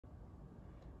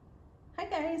Hi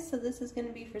guys, so this is going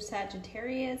to be for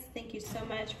Sagittarius. Thank you so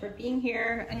much for being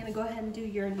here. I'm going to go ahead and do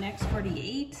your next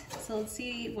 48. So let's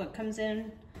see what comes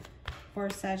in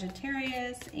for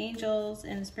Sagittarius, angels,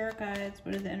 and spirit guides.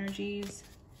 What are the energies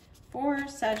for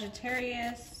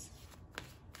Sagittarius?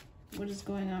 What is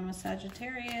going on with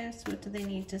Sagittarius? What do they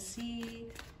need to see?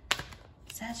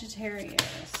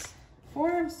 Sagittarius,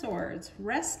 Four of Swords,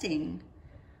 resting.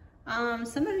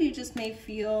 Some of you just may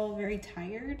feel very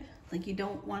tired, like you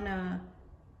don't want to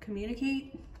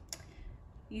communicate.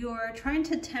 You're trying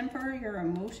to temper your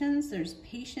emotions. There's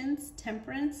patience,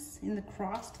 temperance in the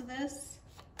cross to this.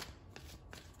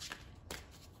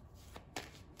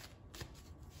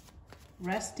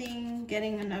 Resting,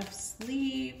 getting enough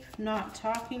sleep, not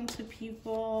talking to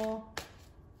people.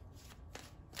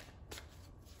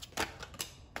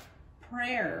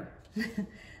 Prayer.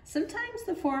 Sometimes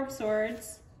the Four of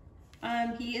Swords,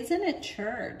 he is in a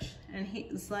church and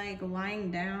he's like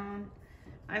lying down.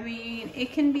 I mean,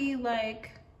 it can be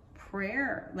like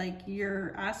prayer, like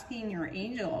you're asking your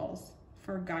angels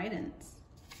for guidance.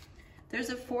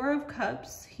 There's a Four of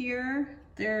Cups here.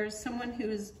 There's someone who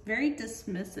is very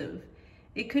dismissive.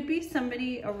 It could be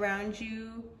somebody around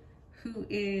you who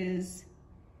is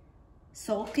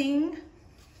sulking.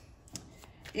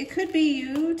 It could be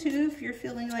you too, if you're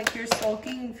feeling like you're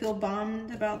sulking, feel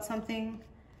bummed about something.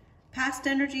 Past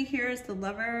energy here is the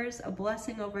Lovers, a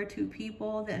blessing over two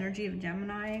people, the energy of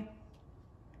Gemini.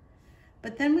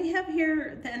 But then we have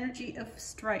here the energy of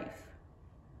strife,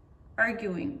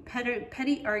 arguing,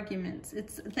 petty arguments.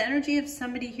 It's the energy of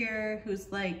somebody here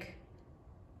who's like,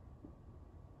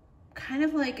 kind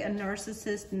of like a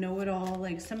narcissist know-it-all,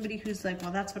 like somebody who's like,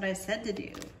 well, that's what I said to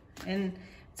do. And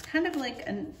it's kind of like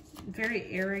a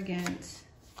very arrogant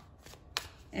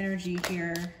energy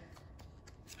here.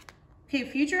 Okay,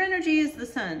 future energy is the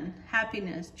Sun,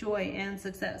 happiness, joy, and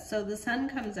success. So the Sun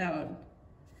comes out.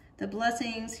 The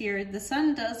blessings here, the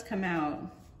Sun does come out,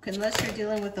 unless you're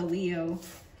dealing with a Leo.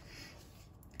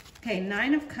 Okay,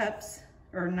 Nine of Cups,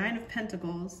 or Nine of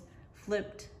Pentacles,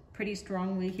 flipped pretty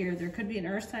strongly here. There could be an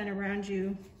earth sign around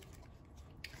you.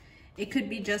 It could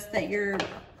be just that you're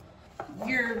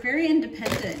very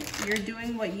independent. You're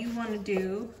doing what you want to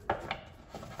do.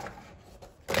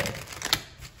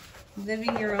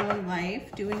 Living your own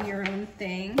life, doing your own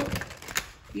thing.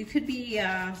 You could be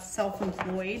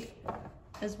self-employed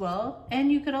as well. And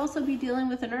you could also be dealing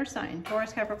with an earth sign,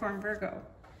 Taurus, Capricorn, Virgo.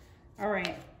 All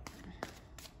right.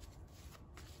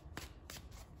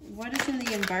 What is in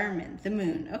the environment? The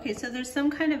Moon. Okay, so there's some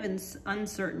kind of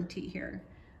uncertainty here.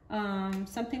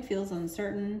 Something feels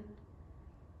uncertain.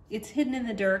 It's hidden in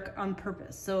the dark on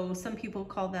purpose. So some people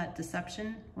call that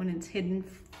deception, when it's hidden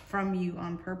from you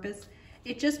on purpose.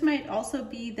 It just might also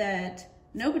be that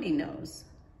nobody knows.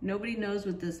 Nobody knows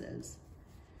what this is.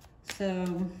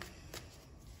 So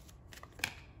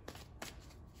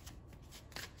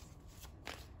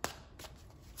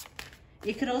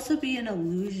it could also be an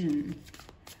illusion.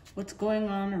 What's going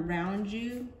on around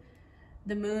you.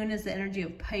 The Moon is the energy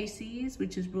of Pisces,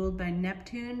 which is ruled by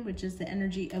Neptune, which is the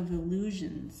energy of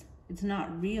illusions. It's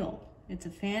not real. It's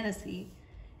a fantasy.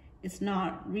 It's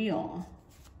not real.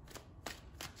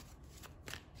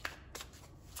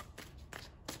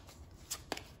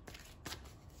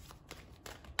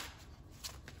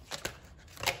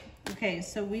 Okay,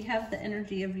 so we have the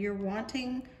energy of you're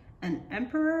wanting an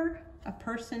emperor, a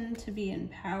person to be in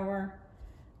power,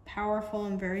 powerful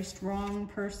and very strong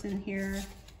person here.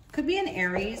 Could be an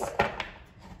Aries,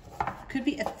 could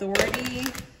be authority.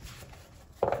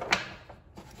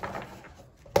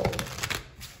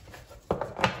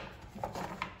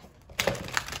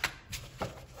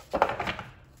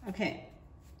 Okay,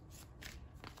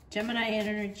 Gemini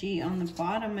energy on the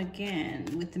bottom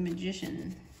again with the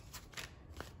Magician.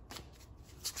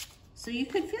 So you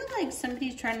could feel like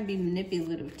somebody's trying to be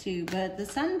manipulative too, but the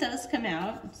Sun does come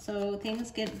out, so things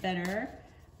get better.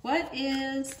 What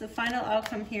is the final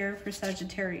outcome here for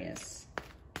Sagittarius?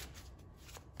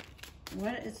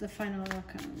 What is the final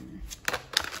outcome?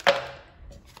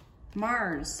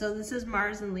 Mars. So this is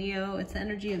Mars and Leo. It's the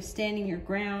energy of standing your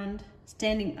ground,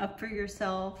 standing up for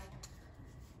yourself,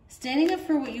 standing up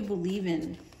for what you believe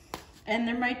in. And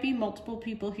there might be multiple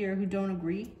people here who don't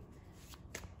agree.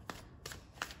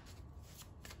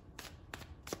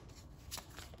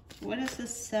 What is the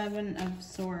Seven of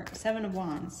Swords? Seven of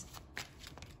Wands.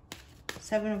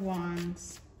 Seven of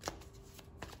Wands.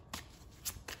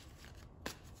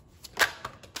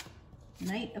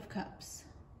 Knight of Cups.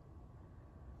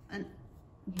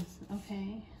 Yes,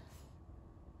 okay.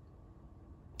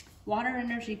 Water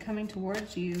energy coming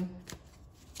towards you.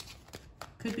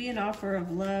 Could be an offer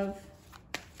of love.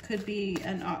 could be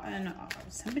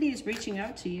somebody is reaching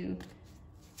out to you,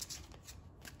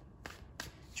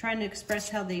 trying to express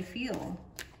how they feel.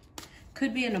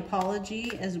 Could be an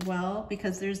apology as well,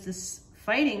 because there's this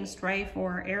fighting, strife,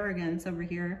 or arrogance over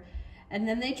here. And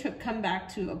then they come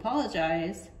back to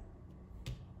apologize.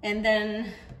 And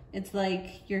then it's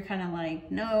like, you're kind of like,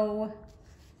 no.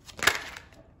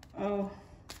 Oh,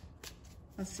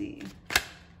 let's see.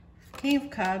 King of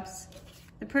Cups.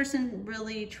 The person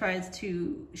really tries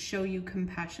to show you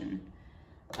compassion.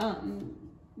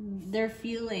 Their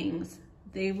feelings.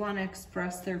 They want to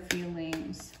express their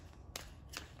feelings.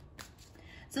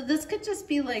 So this could just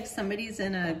be like somebody's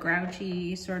in a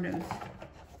grouchy, sort of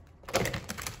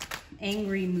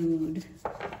angry mood.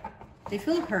 They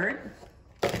feel hurt,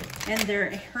 and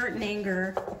their hurt and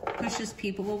anger pushes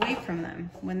people away from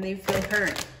them when they feel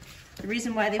hurt. The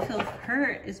reason why they feel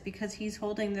hurt is because he's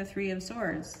holding the Three of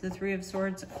Swords. The Three of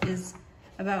Swords is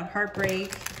about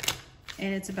heartbreak,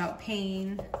 and it's about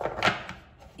pain,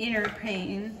 inner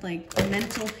pain, like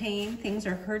mental pain. Things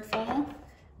are hurtful.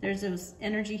 There's this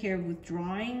energy here of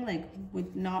withdrawing, like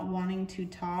with not wanting to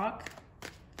talk.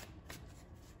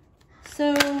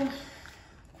 So,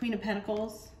 Queen of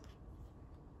Pentacles.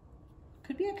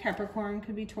 Could be a Capricorn,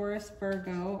 could be Taurus,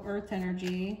 Virgo, Earth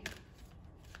energy.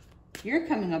 You're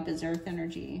coming up as Earth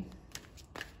energy.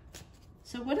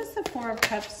 So what is the Four of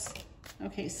Cups?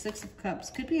 Okay, Six of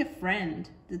Cups. Could be a friend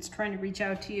that's trying to reach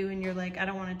out to you and you're like, I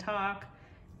don't want to talk.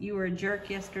 You were a jerk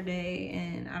yesterday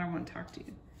and I don't want to talk to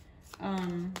you.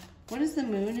 What is the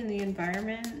Moon in the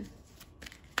environment?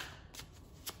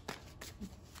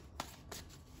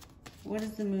 What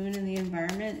is the Moon in the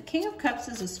environment? King of Cups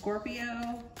is a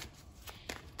Scorpio.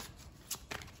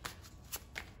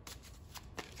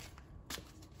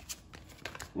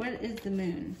 What is the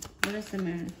Moon? What is the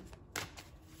Moon?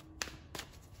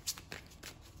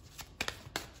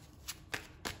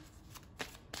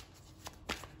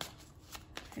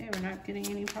 Okay, we're not getting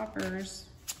any poppers.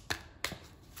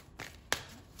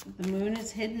 The Moon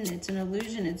is hidden. It's an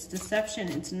illusion. It's deception.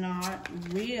 It's not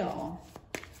real.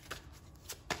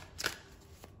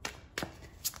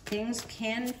 Things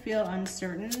can feel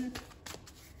uncertain.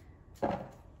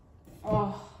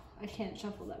 Oh, I can't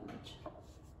shuffle that much.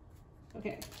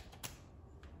 Okay.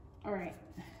 All right.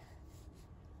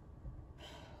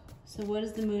 So what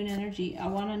is the Moon energy? I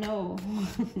want to know.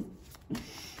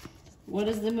 What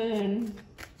is the Moon?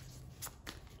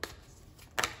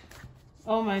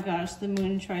 Oh my gosh, the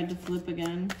Moon tried to flip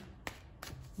again.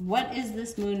 What is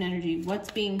this Moon energy? What's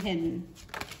being hidden?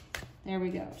 There we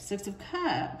go. Six of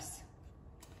Cups.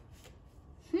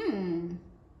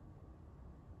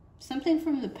 Something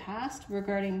from the past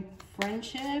regarding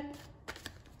friendship.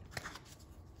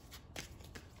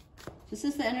 This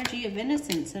is the energy of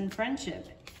innocence and friendship.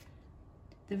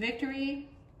 The Victory,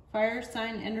 fire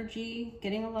sign energy,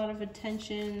 getting a lot of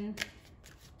attention.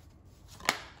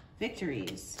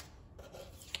 Victories.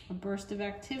 A burst of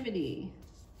activity.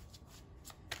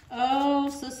 Oh,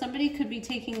 so somebody could be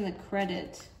taking the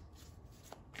credit.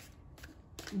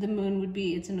 The Moon would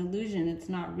be, it's an illusion, it's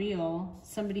not real.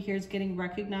 Somebody here is getting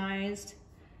recognized.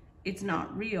 It's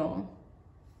not real.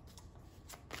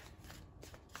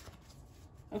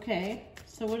 Okay,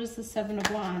 so what is the Seven of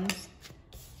Wands?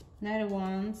 Knight of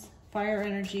Wands, fire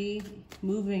energy,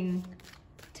 moving,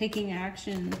 taking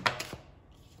action.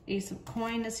 Ace of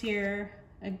Coin is here,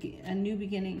 a new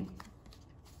beginning.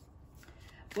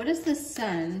 What is the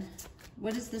Sun?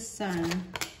 What is the Sun?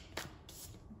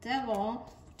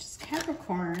 Devil, which is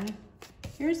Capricorn.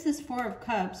 Here's this Four of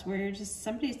Cups where you're just,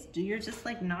 you're just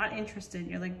like not interested.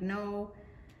 You're like, no.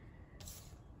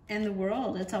 In the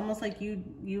world, it's almost like you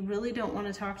really don't want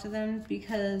to talk to them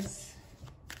because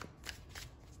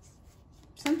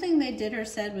something they did or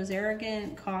said was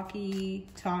arrogant, cocky,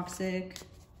 toxic.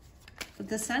 But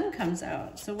the Sun comes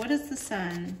out. So what is the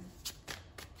Sun?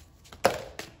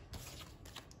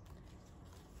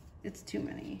 It's too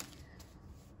many.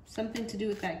 Something to do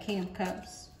with that King of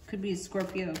Cups. Could be a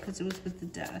Scorpio because it was with the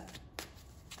Death.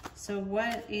 So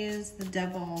what is the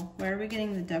Devil? Where are we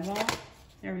getting the Devil?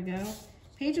 There we go.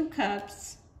 Page of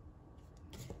Cups.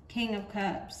 King of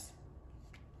Cups.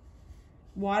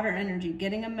 Water energy.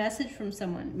 Getting a message from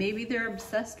someone. Maybe they're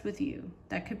obsessed with you.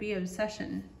 That could be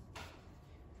obsession.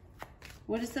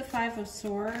 What is the Five of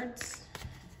Swords?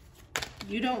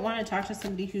 You don't want to talk to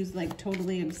somebody who's like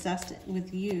totally obsessed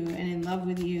with you and in love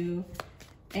with you.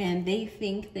 And they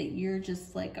think that you're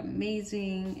just like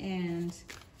amazing and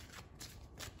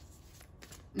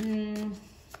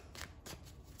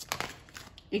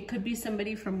it could be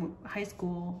somebody from high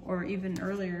school or even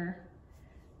earlier.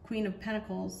 Queen of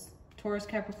Pentacles, Taurus,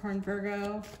 Capricorn,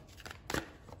 Virgo.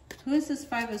 Who is this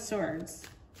Five of Swords?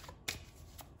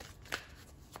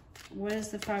 What is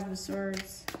the Five of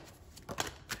Swords?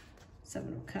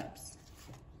 Seven of Cups.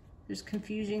 There's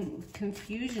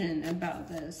confusion about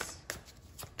this.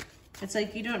 It's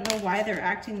like you don't know why they're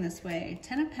acting this way.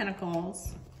 Ten of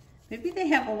Pentacles. Maybe they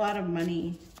have a lot of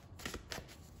money.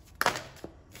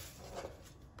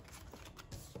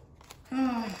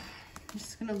 Oh, I'm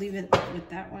just gonna leave it with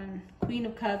that one. Queen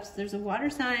of Cups. There's a water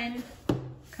sign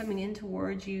coming in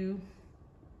towards you.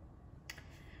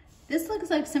 This looks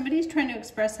like somebody's trying to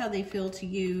express how they feel to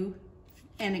you,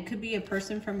 and it could be a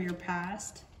person from your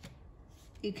past.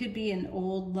 It could be an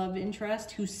old love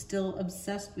interest who's still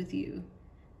obsessed with you.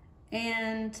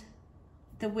 And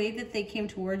the way that they came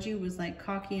towards you was like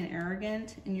cocky and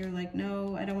arrogant, and you're like,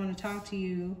 no, I don't want to talk to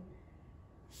you.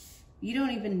 You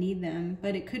don't even need them.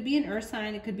 But it could be an earth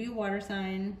sign, it could be a water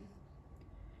sign.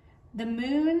 The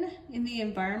moon in the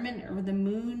environment, or the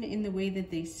moon in the way that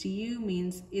they see you,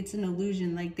 means it's an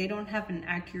illusion. Like they don't have an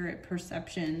accurate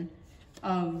perception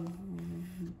of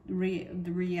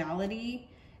the reality.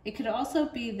 It could also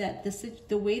be that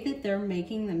the way that they're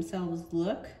making themselves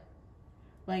look,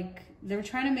 like they're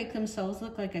trying to make themselves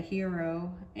look like a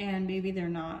hero, and maybe they're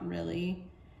not really.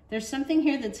 There's something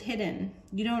here that's hidden.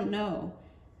 You don't know.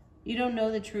 You don't know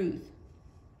the truth.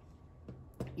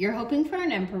 You're hoping for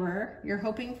an emperor. You're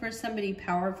hoping for somebody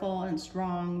powerful and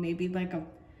strong, maybe like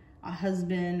a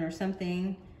husband or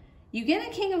something. You get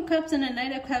a King of Cups and a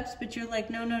Knight of Cups, but you're like,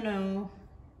 no, no, no.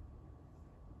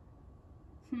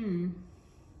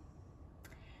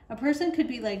 A person could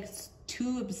be like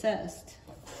too obsessed,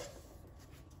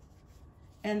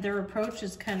 and their approach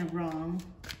is kind of wrong.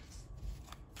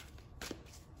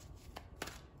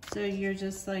 So you're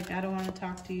just like, I don't want to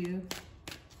talk to you.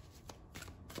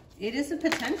 It is a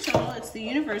potential. It's the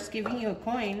universe giving you a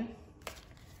coin.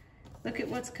 Look at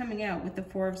what's coming out with the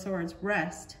Four of Swords.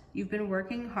 Rest. You've been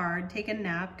working hard. Take a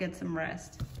nap. Get some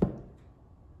rest.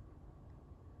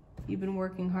 You've been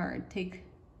working hard. Take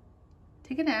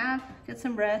a nap. Get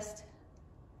some rest.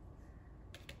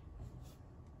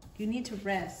 You need to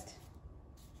rest.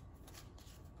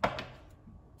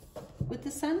 With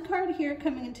the Sun card here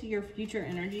coming into your future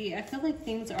energy, I feel like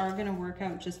things are going to work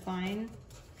out just fine.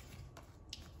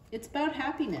 It's about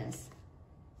happiness,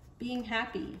 being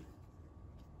happy.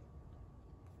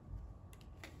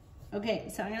 Okay,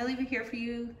 so I'm going to leave it here for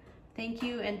you. Thank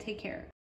you and take care.